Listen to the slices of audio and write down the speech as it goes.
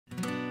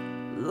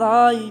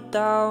lie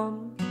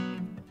down,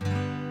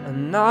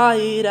 and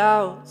night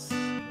outs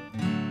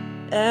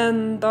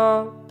end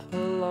up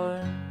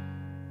alone.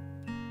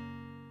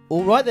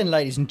 All right then,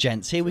 ladies and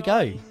gents, here we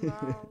go.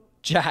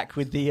 Jack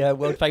with the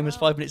world famous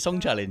 5-minute song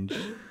challenge.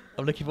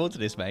 I'm looking forward to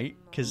this, mate,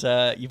 because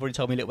you've already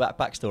told me a little bit of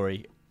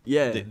backstory.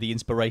 Yeah. The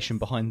inspiration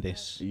behind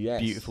this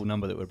Yes. beautiful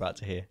number that we're about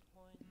to hear.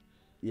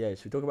 Yeah,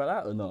 should we talk about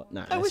that or not?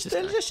 No,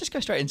 Let's just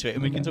go straight into it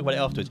and we can talk about it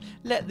afterwards.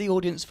 Let the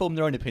audience form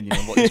their own opinion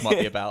on what this might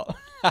be about.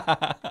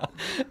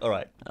 All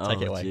right,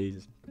 take it away.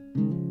 Jesus.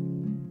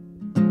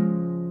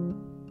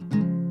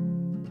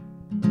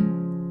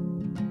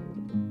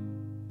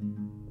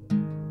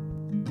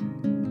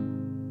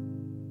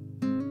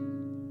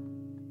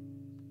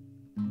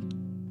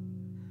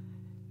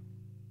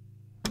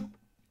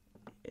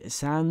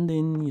 Sand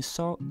in your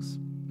socks,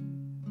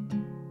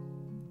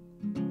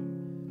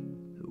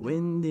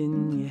 wind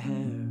in your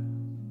hair,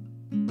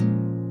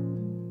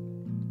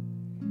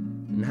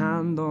 and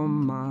hand on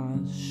my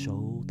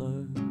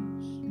shoulders,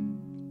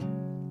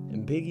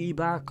 and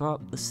piggyback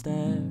up the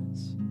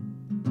stairs,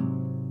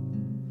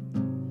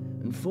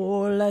 and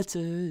 4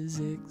 letters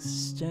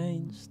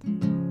exchanged,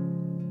 and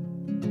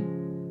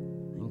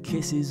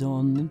kisses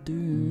on the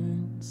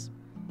dunes.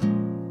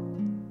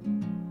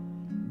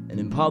 And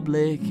in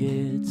public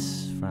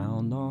it's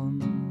frowned on,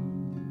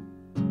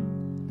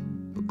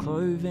 but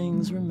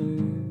clothing's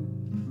removed.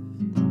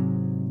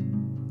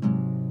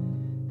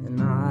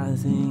 And I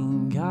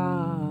think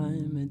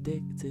I'm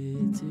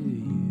addicted to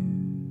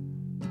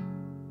you.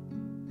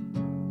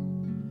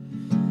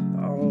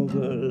 Oh,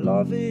 but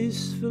love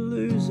is for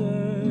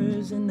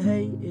losers and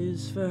hate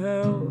is for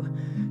hell.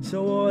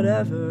 So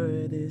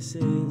whatever this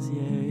is,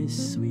 yeah, it's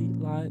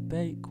sweet like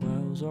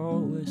Bakewell's.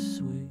 Oh, it's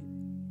sweet.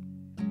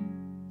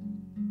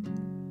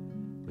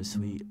 We're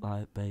sweet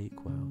like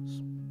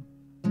Bakewell's.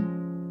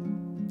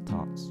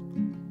 Tarts.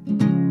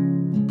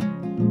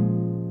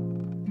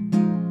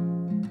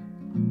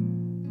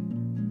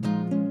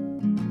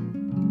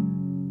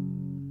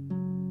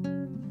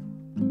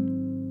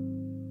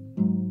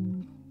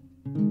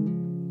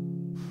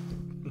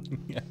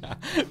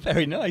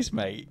 Very nice,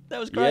 mate. That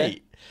was great. Yeah.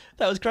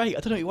 That was great. I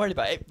don't know what you're worried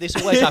about. This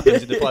always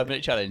happens in the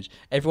 5-minute challenge.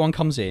 Everyone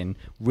comes in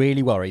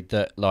really worried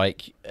that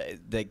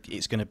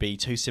it's going to be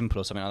too simple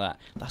or something like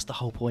that. That's the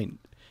whole point.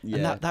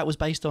 Yeah. And that was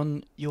based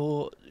on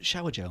your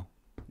shower gel.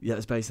 Yeah,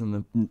 it's based on the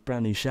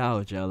brand new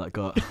shower gel that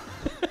got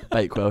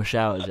Bakewell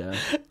shower gel.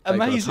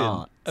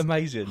 Amazing.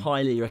 Amazing.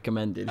 Highly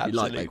recommended if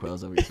Absolutely. You like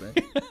Bakewell's, obviously.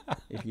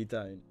 If you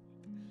don't.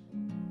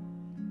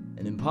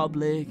 And in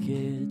public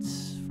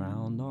it's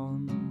frowned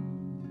on,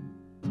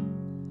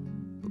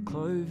 but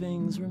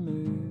clothing's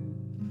removed.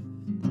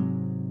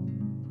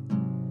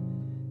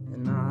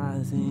 And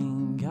I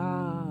think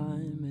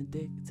I'm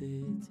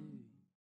addicted to